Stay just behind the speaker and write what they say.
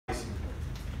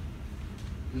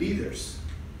leaders,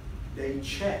 they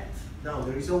checked. Now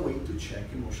there is a way to check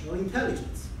emotional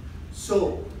intelligence.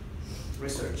 So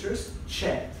researchers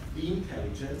checked the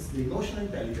intelligence, the emotional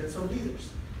intelligence of leaders.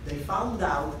 They found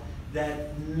out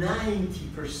that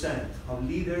 90% of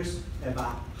leaders have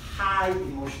a high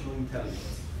emotional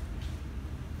intelligence.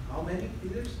 How many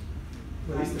leaders?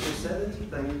 What is the percentage?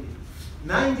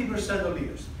 90% of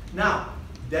leaders. Now,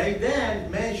 they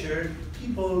then measured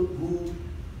people who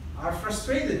are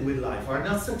frustrated with life, are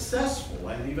not successful,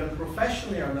 and even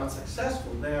professionally are not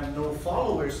successful. They have no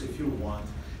followers, if you want.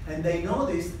 And they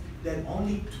noticed that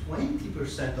only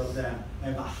 20% of them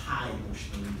have a high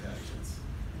emotional intelligence.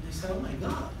 And they said, oh my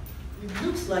God, it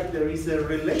looks like there is a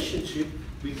relationship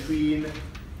between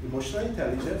emotional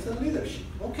intelligence and leadership.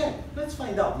 Okay, let's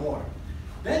find out more.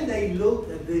 Then they looked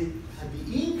at the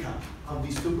income of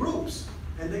these two groups,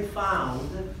 and they found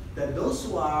that those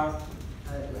who have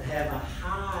a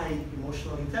high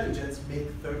emotional intelligence make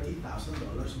 $30,000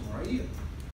 more a year.